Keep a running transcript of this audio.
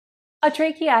A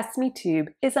tracheostomy tube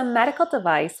is a medical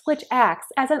device which acts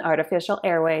as an artificial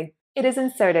airway. It is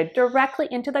inserted directly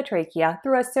into the trachea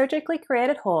through a surgically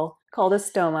created hole called a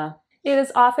stoma. It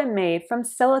is often made from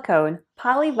silicone,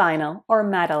 polyvinyl, or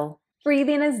metal.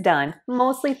 Breathing is done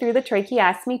mostly through the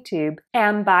tracheostomy tube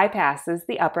and bypasses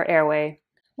the upper airway.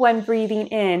 When breathing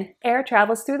in, air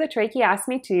travels through the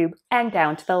tracheostomy tube and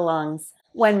down to the lungs.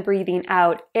 When breathing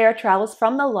out, air travels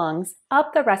from the lungs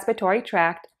up the respiratory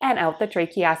tract and out the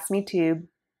tracheostomy tube.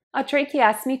 A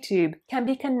tracheostomy tube can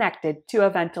be connected to a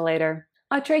ventilator.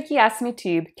 A tracheostomy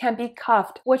tube can be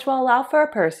cuffed, which will allow for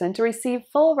a person to receive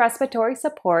full respiratory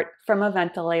support from a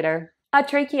ventilator. A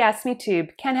tracheostomy tube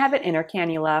can have an inner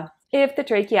cannula. If the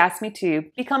tracheostomy tube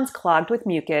becomes clogged with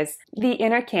mucus, the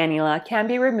inner cannula can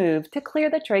be removed to clear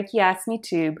the tracheostomy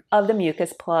tube of the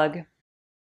mucus plug.